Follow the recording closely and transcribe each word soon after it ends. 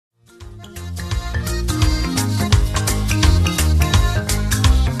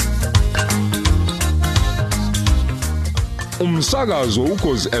Umsakazo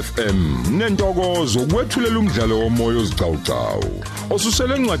Ukhozi FM nentokozo kwethulela umdlalo womoya ozicawucawu.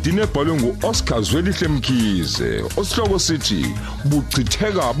 Osusele encwadini ebhalwe nguOscar Zwelihle Mkhize, osihloko sithi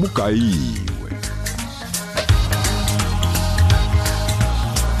Buchitheka Bugayiwe.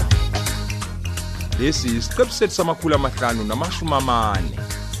 Lesi isiqephu sethu samakhulu amahlanu namashumi amane.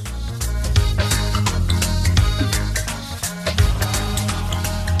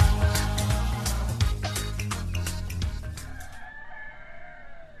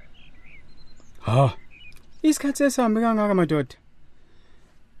 Isikhathi esihambe kangaka madoda.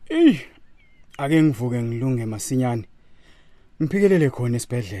 Ake ngivuke ngilunge masinyane. Ngiphikelele khona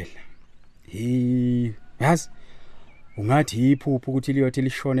esibhedlela. Yazi ungathi iphupho ukuthi liyothi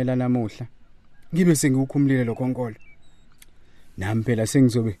lishonela namuhla. Ngibe sengiukhumulile lo konkolo. Nami phela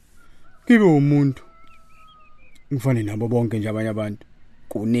sengizobe ngibe umuntu. Ngifane nabo bonke nje abanye abantu.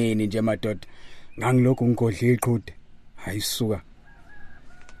 Kunini nje madoda. Ngangilokho ngigodle iqhude. Hayisuka.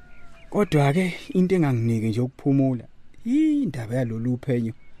 Kodwa ke into enganginike nje ukuphumula indaba yalolu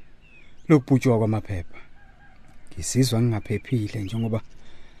phenyo lokubhutshwa kwamaphepha. Ngisizwa ngingaphephile njengoba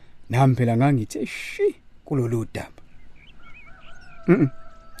nami phela ngangithi kulolu daba.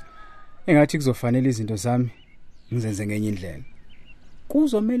 Engathi kuzofanele izinto zami ngizenze ngenye indlela.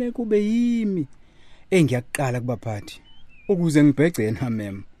 Kuzomela kube yimi engiyaqala kubaphathi ukuze ngibhece yena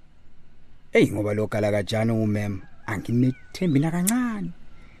mem. Ngoba lo gala kajana umem anginethembi nakancane.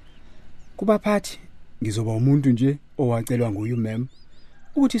 Kubaphathi ngizoba umuntu nje owacelwa nguye umem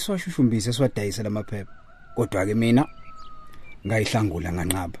ukuthi siwashushumbise siwadayise lamaphepha. Kodwa ke mina ngayihlangula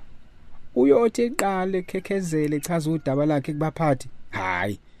nganqaba. Uyothi eqale ekhekezele echaza udaba lakhe kubaphathi.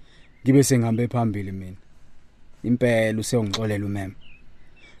 Hayi. Ngibe sengihambe phambili mina. Impela useyongixolela umem.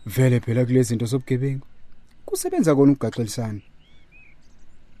 Vele phela kulezi zinto zobugebengu kusebenza kona ukugaxelisana.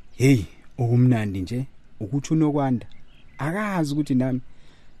 Okumnandi nje ukuthi unokwanda akazi ukuthi nami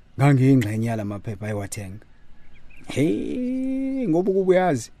ngangiyingxenye yalamaphepha ayiwathenga. Ngoba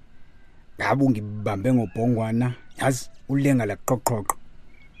ukubuyazi ngabe ngibambe ngobhongwana yazi ulenga la qoqoqo.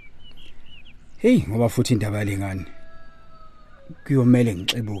 Ngoba futhi indaba yalengane kuyomela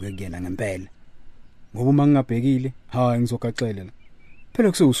ngixebuke kuyena ngempela. Ngoba uma ngingabhekile ngizogaxela la.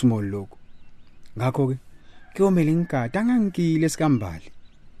 Phela kusewusmall lokho. Ngakho ke kuyomela ngigada angangikile esikambali.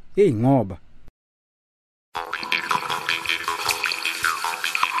 Ngoba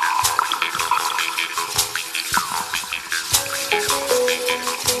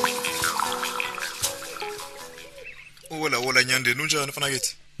Wola nyandeni unjani mfana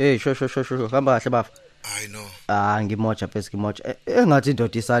kithi? Sho hamba kahle bafa. Hayi no. Ngimoja phela ngimoja. Engathi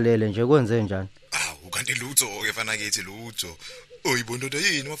indoda isalele nje kwenze njani? Ukanti lutho ke mfana kithi lutho. Oyibondoda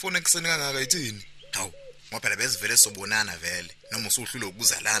yini wafona ekseni kangaka ithini? Hawu, ngoba bezivele sobonana vele. Noma usuhlule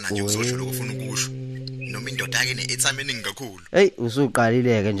ukuzalana nje uzosho lokufuna ukusho. Noma indoda yake neethameni kakhulu.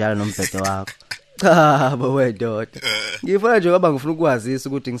 Usuqalileke njalo nombhedo wakho. Cha bo wedoda. Ngifuna nje ngoba ngifuna ukwazisa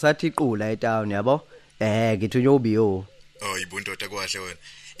ukuthi ngisathiqula etown yabo. Ngithunywa ubiyo. Ibondoda kwahle wena.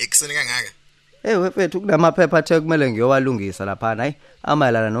 Ekseni kangaka? Wefethu kunamaphepha athe kumele ngiyowalungisa lapha hayi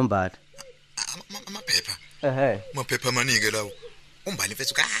amayelana nombatha. Amaphepha. Amaphepha amanike lawo. Umbali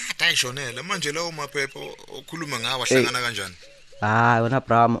mfethu kade ayishonela manje lawo maphepha okhuluma ngawo ahlangana kanjani? Wena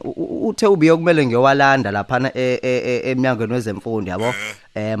Brahma uthe ubiyo kumele ngiyowalanda lapha eminyangweni wezemfundo yabo.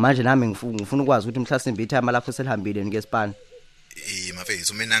 Manje nami ngifuna ukwazi ukuthi mhlasimbi ithama lapho selihambile ngesipani.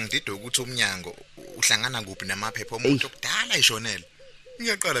 Mafethu mina ngididwe ukuthi umnyango uhlangana kuphi namaphepha omuntu okudala ayishonela.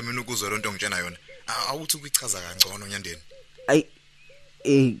 Ngiyaqala mina ukuzwa lonto ongitshena yona. Awuthi ukuyichaza kangcono nyandeni.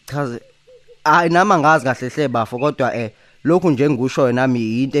 Chaza. Nami angazi kahle hle bafo kodwa lokhu nje ngikushoyo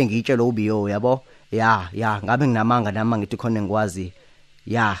nami into engitshela ubiyo yabo. Ngabe nginamanga nami ngithi khona ngikwazi.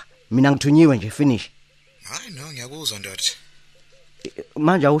 Mina ngithunyiwe nje finish. Hayi no ngiyakuzwa ndoda.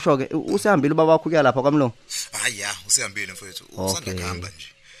 Manje awusho ke usihambile baba wakho kuya lapha kwaMlungu? Usihambile mfethu. Usanda kuhamba nje.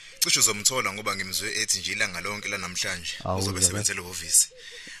 Cishe uzomthola ngoba ngimzwe ethi nje ilanga lonke la namhlanje uzobe sebenzele office.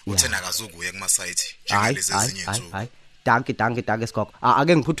 Uthena akazukuya kuma site njengalezi ezinye insuku. Danke sikoko.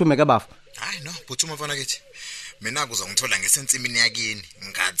 Ake ngiphuthume ke bafu. Hayi no, phuthuma mfana kithi. Mina kuzongithola ngesensimini yakini.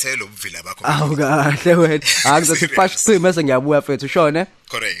 Ngathela ubuvila bakho. Kahle wena. Ngizothi fash sime bese ngiyabuya mfethu ushone.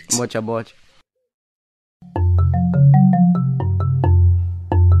 Correct. Mocha.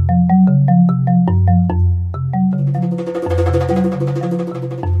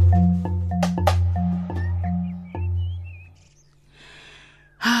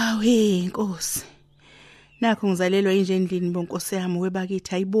 Nkosi. Nakho ngizalelwa inje endlini bonkosi yami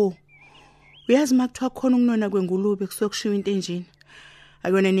webakithi hayibo. Uyazi makuthiwa khona ukunona kwengulube kusuke kushiwa into enjini.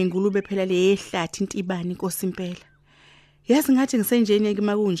 Akuyona nengulube phela le ehlathi intibani inkosi impela. Yazi ngathi ngisenjeni yake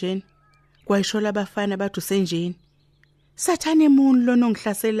makunjeni. Kwayishola abafana bathi usenjeni. Sathane emuni lo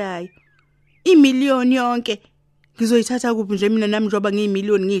nongihlaselayo. Imiliyoni yonke ngizoyithatha kuphi nje mina nami njoba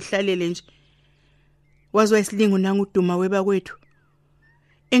ngiyimiliyoni ngihlalele nje. Wazwa isilingo nanga uduma weba kwethu.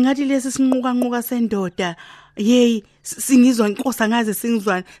 Engathi lesi sinquka sendoda, hey singizwa inkosi angaze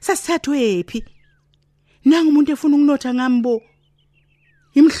singizwana. Sasithathwe phi? Nanga umuntu efuna ukunotha ngambo.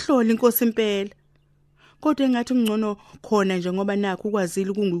 Imhloli inkosi impela. Kodwa engathi ngcono khona nje ngoba nakho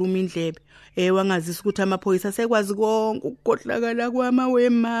ukwazile ukungiluma indlebe. Wangazisa ukuthi amaphoyisa sekwazi konke ukukhohlakala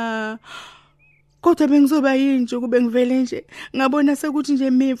kwamawema. Kodwa bengizoba yinje kube ngivele nje ngabona sekuthi nje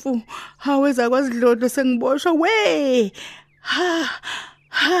mifu haweza kwazidlodlo sengiboshwa we.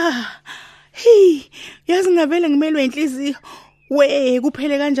 Hi yazi ngavele ngimelwe inhliziyo we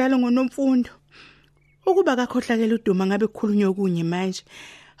kuphele kanjalo ngonomfundo. Ukuba akakhohlakela uduma ngabe kukhulunywa okunye manje.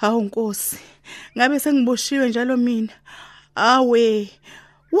 Hawu Nkosi, ngabe sengiboshiwe njalo mina. Awe,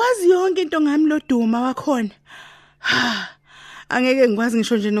 wazi yonke into ngami lo duma wakhona. Angeke ngikwazi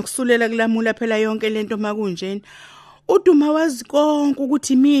ngisho nje nokusulela kulamula phela yonke lento makunjena. Uduma wazi konke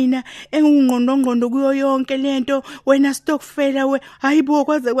ukuthi mina engungqondongqondo kuyo yonke lento wena Stockfella we hayibo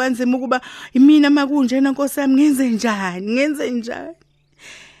kwaze kwanzima ukuba imina makunjena Nkosi yami ngenze njani.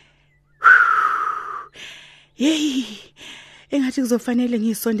 Hey, engathi kuzofanele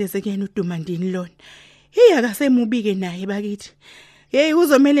ngisondeze kuyena uduma ndini lona. Hey akasemubike naye bakithi. Hey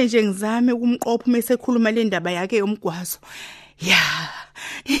uzomela nje ngizame ukumqopha mase ekhuluma le ndaba yakhe yomgwazo. Ya.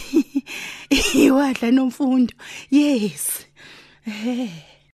 Wadla nomfundo. Yes.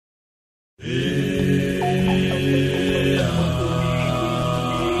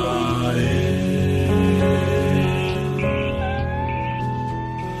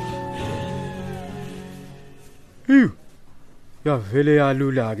 Yavele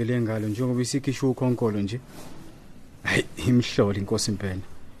yalula ke lengalo njengoba isikhishwa ukhonkolo nje. Hayi imhloli inkosi impela.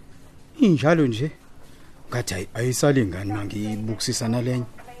 Injalo nje. Ngathi ayisalingani mangibukisisa nalenye.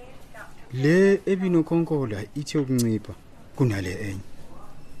 Le ebinokhonkolo ithe ukuncipha kunale enye.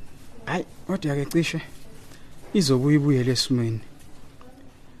 Hayi kodwa ke cishe izobuyibuyela esimeni.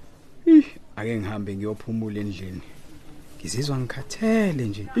 Ake ngihambe ngiyophumula endlini. Ngizizwa ngikhathele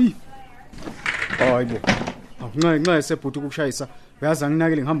nje. Hayibo. Nxa esebhuti ukushayisa uyazi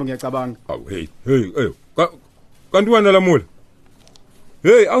anginakele ngihamba ngiyacabanga. Awu hey kanti wena lamula.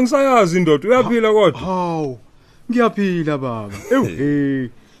 Hey angisayazi indoda uyaphila kodwa. Hawu ngiyaphila baba.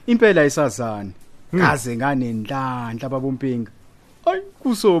 Impela isazana. Kaze nganenhlanhla babompinga. Ayi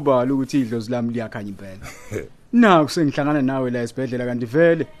kusobala ukuthi idlozi lami liyakhanya impela. Naku sengihlangana nawe la esibhedlela kanti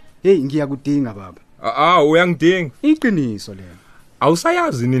vele ngiyakudinga baba. Uyangidinga. Iqiniso lelo.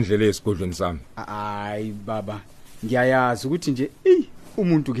 Awusayazi indlela esigodlweni sami. Hayi baba, ngiyayazi ukuthi nje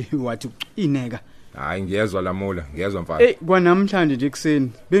umuntu ke wathi ucineka. Hayi ngiyezwa lamula, ngiyezwa mfana. Kwanamhlanje nje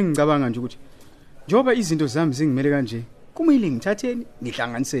ekseni bengicabanga nje ukuthi njoba izinto zami zingimele kanje, kumele ngithatheni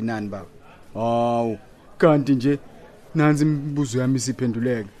ngihlanganise nani baba. Hawu, kanti nje nanzi imibuzo yami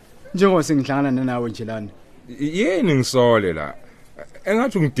isiphenduleka. Njengoba sengihlangana nawe nje lana. Yini ngisole la?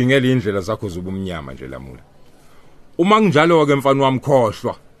 Engathi ungidingela indlela zakho zobumnyama nje lamula. Uma njalo ke mfana wami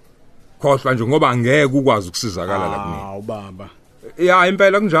khohlwa nje ngoba angeke ukwazi ukusizakala la kumina. Hawu baba. Ya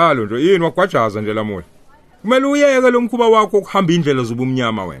impela kunjalo nje yini wagwajaza nje lamula. Kumele uyeke lo mkhuba wakho ukuhamba indlela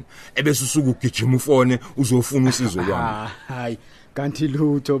zobumnyama wena. Ebese usuku ugijima ufone uzofuna usizo lwami. Hayi, kanti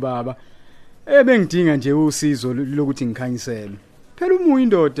lutho baba. Bengidinga nje usizo lokuthi ngikhanyisele. Phela umuntu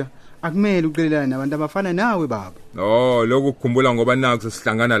indoda akumele uqelelane nabantu abafana nawe baba. Lokhu ukukhumbula ngoba naku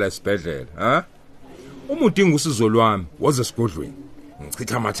sesihlangana la esibhedlela, ha? Uma udinga usizo lwami, woze esigodlweni.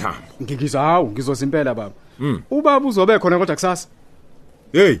 Ngichitha amathambo. Ngizoza impela baba. Ubaba uzobe khona kodwa kusasa.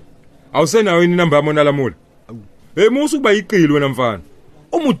 Hey, awusenayo inamba yami nalamula. Hey, musu kuba iqili wena mfana.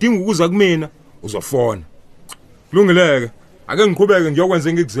 Uma udinga ukuza kumina, uzofona. Kulungileke. Ake ngiqhubeke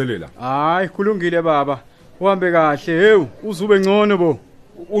ngiyokwenza ngikuzelela. Hayi, kulungile baba. Uhambe kahle, uzube ngcono bo.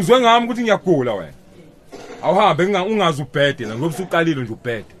 Uzwe ngami ukuthi ngiyagula wena. Awuhambe ungazi ubhede la ngoba usuqalile nje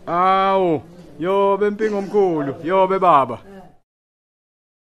ubhede. Awu, yobe empingo omkhulu, yobe baba.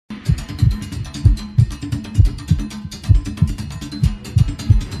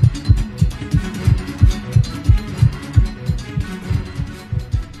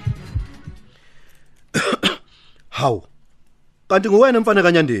 Hawu. Kanti nguwena mfana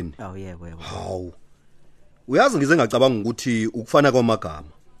kaNyandeni? Awu yebo. Hawu. Uyazi ngize ngacabanga ukuthi ukufana kwamagama.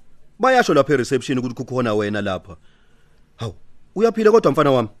 Bayasho lapha ereception ukuthi kukhona wena lapha. Hawu, uyaphila kodwa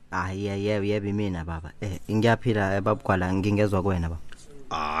mfana wami? Yebo mina baba. Ngiyaphila babugwala ngingezwe kuwena baba.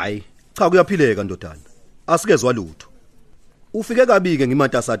 Hayi, cha kuyaphileka ndodana. Asikezwe lutho. Ufike kabike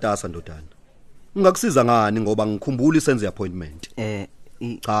ngimatasatasa ndodana. Ungakusiza ngani ngoba ngikhumbula isenze appointment?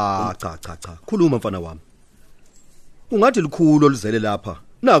 Cha. Khuluma mfana wami. kungathi likhulu olizele lapha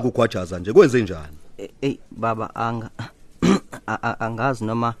naku ugwajaza nje kwenze njani? Ey baba angazi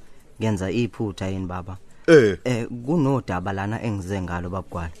noma ngenza iphutha yini baba. Kunodaba lana engize ngalo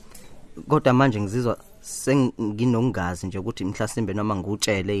babugwala. Kodwa manje ngizizwa senginongazi nje ukuthi mhlasimbe noma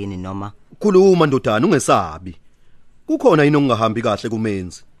ngutshele yini noma khuluma ndodana ungesabi. Kukhona yini ongahambi kahle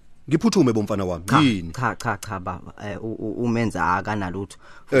kumenzi? Ngiphuthume bomfana wami yini? Cha baba. Umenza akanalutho.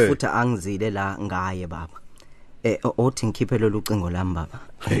 Futhi angizile la ngaye baba. Othi ngikhiphe lo lucingo lami baba.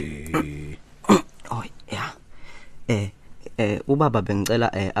 Oh yeah. Ubaba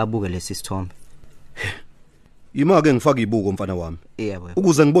bengicela abuke lesi sithombe. Imake ngifaka ibuko mfana wami. Yebo.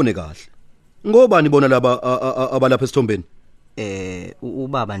 Ukuze ngibone kahle. Ngobani bona laba abalapha esithombeni?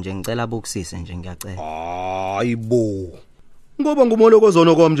 Ubaba nje ngicela abukisise nje ngiyacela. Hayibo. Ngoba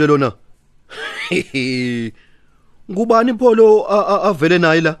ngumolokozona kwamje lona. Ngubani pholo avele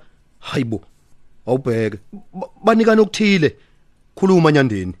naye la? Hayibo. Awubheke. Banikana okuthile. Khuluma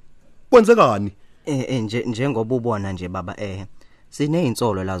nyandeni. Kwenzekani? Njengoba ubona nje baba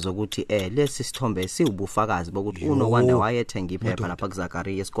sineyintsolo la zokuthi lesi sithombe siwubufakazi bokuthi unokwanda wayethenga iphepha lapha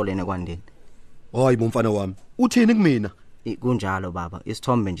kuZakaria esikoleni ekwandeni. Hayi bomfana wami. Uthini kumina? Kunjalo baba.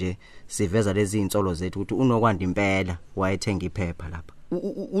 Isithombe nje siveza lezi insolo zethu ukuthi unokwanda impela wayethenga iphepha lapha.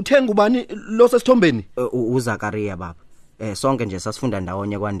 Uthenga ubani lo sesithombeni? uZakaria baba. Sonke nje sasifunda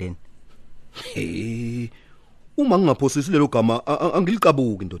ndawonye ekwandeni. Uma ngingaphosisi lelo gama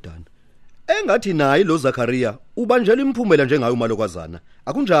angiliqabuki ndodana. Engathi naye lo Zakaria ubanjela imphumela njengayo umalokwazana.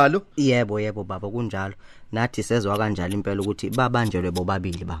 Akunjalo? Yebo baba kunjalo. Nathi sezwa kanjalo impela ukuthi babanjelwe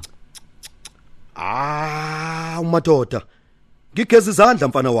bobabili baba. Umadoda. Ngigeza izandla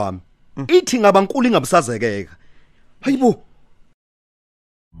mfana wami. Ithi ngabankulu ingabusazekeka. Hayibo.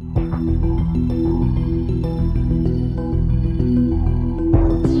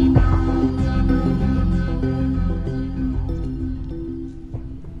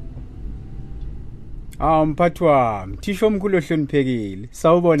 Mphathi wami, thisho omkhulu ohloniphekile.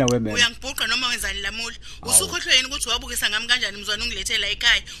 Sawubona wemema. Uyangibhuqa noma wenzani lamula? Usukhohlwe yini ukuthi wabukisa ngami kanjani mzwana ungilethela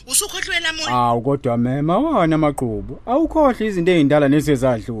ekhaya? Usukhohlwe lamula? Kodwa mema wana maqhubu. Awukhohle izinto ezindala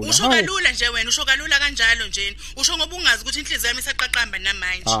nesezadlula. Usho kalula nje wena, usho kalula kanjalo nje. Usho ngoba ungazi ukuthi inhliziyo yami isaqaqamba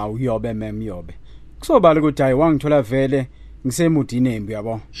namanje. Uyobe mema uyobe. Kusobala ukuthi hayi wangithola vele ngisemudini embi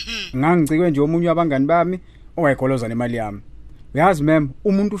yabo. Ngangicikwe nje omunye wabangani bami owayegoloza nemali yami. Uyazi mema,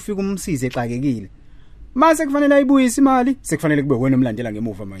 umuntu ufika umsize exakekile. Mase kufanele ayibuyise imali, sekufanele kube wena omlandela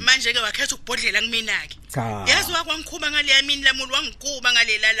ngemuva manje. Manje ke wakhetha ukubhodlela kumina ke. Cha. Yazi wakwangikhuba ngale yamini lamuli wangikuba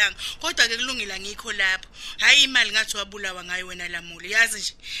ngalela langa. Kodwa ke kulungile ngikho lapho. Hayi imali ngathi wabulawa ngayo wena lamuli. Yazi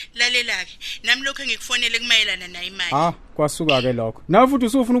nje lalela ke. Nami lokho engikufonele kumayelana nayo imali. Kwasuka ke lokho. Nawe futhi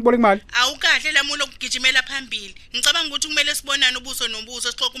usufuna ukuboleka imali? Awukahle lamuli ukugijimela phambili. Ngicabanga ukuthi kumele sibonane ubuso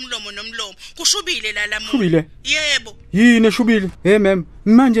nobuso sixoxe umlomo nomlomo. Kushubile la lamuli. Shubile? Yebo. Yini eshubile? Mem,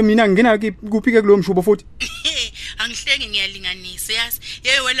 manje mina ngingena kuphi ke kulo mshubo futhi? Angihleki ngiyalinganisa yazi.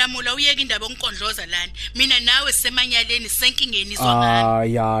 Yewe lamula uyeka indaba onkondloza lana. Mina nawe sisemanyaleni senkingeni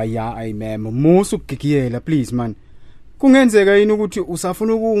izwangani. Ayi mem, musu ukugigiyela please man. Kungenzeka yini ukuthi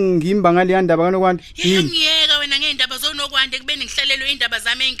usafuna ukungimba ngale yandaba kanokwanda? Ngiyeka wena ngeindaba zonokwanda ekubeni ngihlalelwe indaba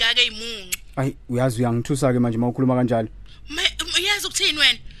zami engaka ezimuncu. Ayi uyazi uyangithusa ke manje mawukhuluma kanjalo. Uyazi ukuthini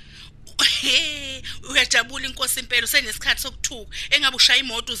wena? Uyajabula inkosi impela usenesikhathi sokuthuka engabe ushaya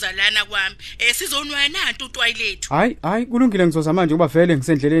imoto uzalana kwami sizonwaya nantu utwayilethu. Hayi kulungile ngizoza manje kuba vele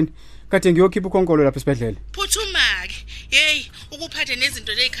ngisendleleni kade ngiyokhipha ukhonkolo lapha esibedlela. Phuthuma ke hey ukuphathe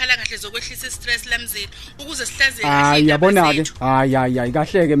nezinto ezikhala kahle zokwehlisa istress lamzini ukuze sihlazeke kahle. Yabona ke hayi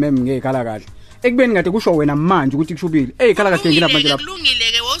kahleke mem ngekhala kahle ekubeni kade kusho wena manje ukuthi kushubile khala kahle ngina manje lapha.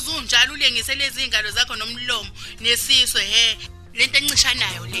 Kulungile ke wozunjalo ulengise lezi ingalo zakho nomlomo nesiswe lento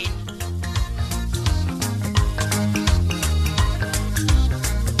encishanayo lena.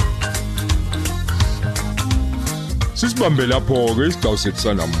 Sisibambe lapho ke isigcawu sethu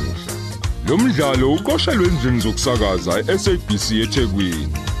sanamuhla. Lo mdlalo uqoshelwe endlini zokusakaza eSABC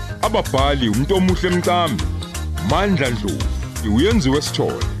eThekwini. Ababhali umuntu omuhle emcambi, Mandla Ndlovu, uyenziwe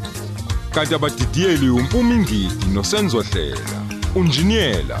Sithole. Kanti abadidiyeli uMpumi Ngidi noSenzo Hlela,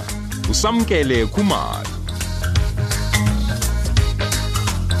 unjiniyela uSamkele Khumalo.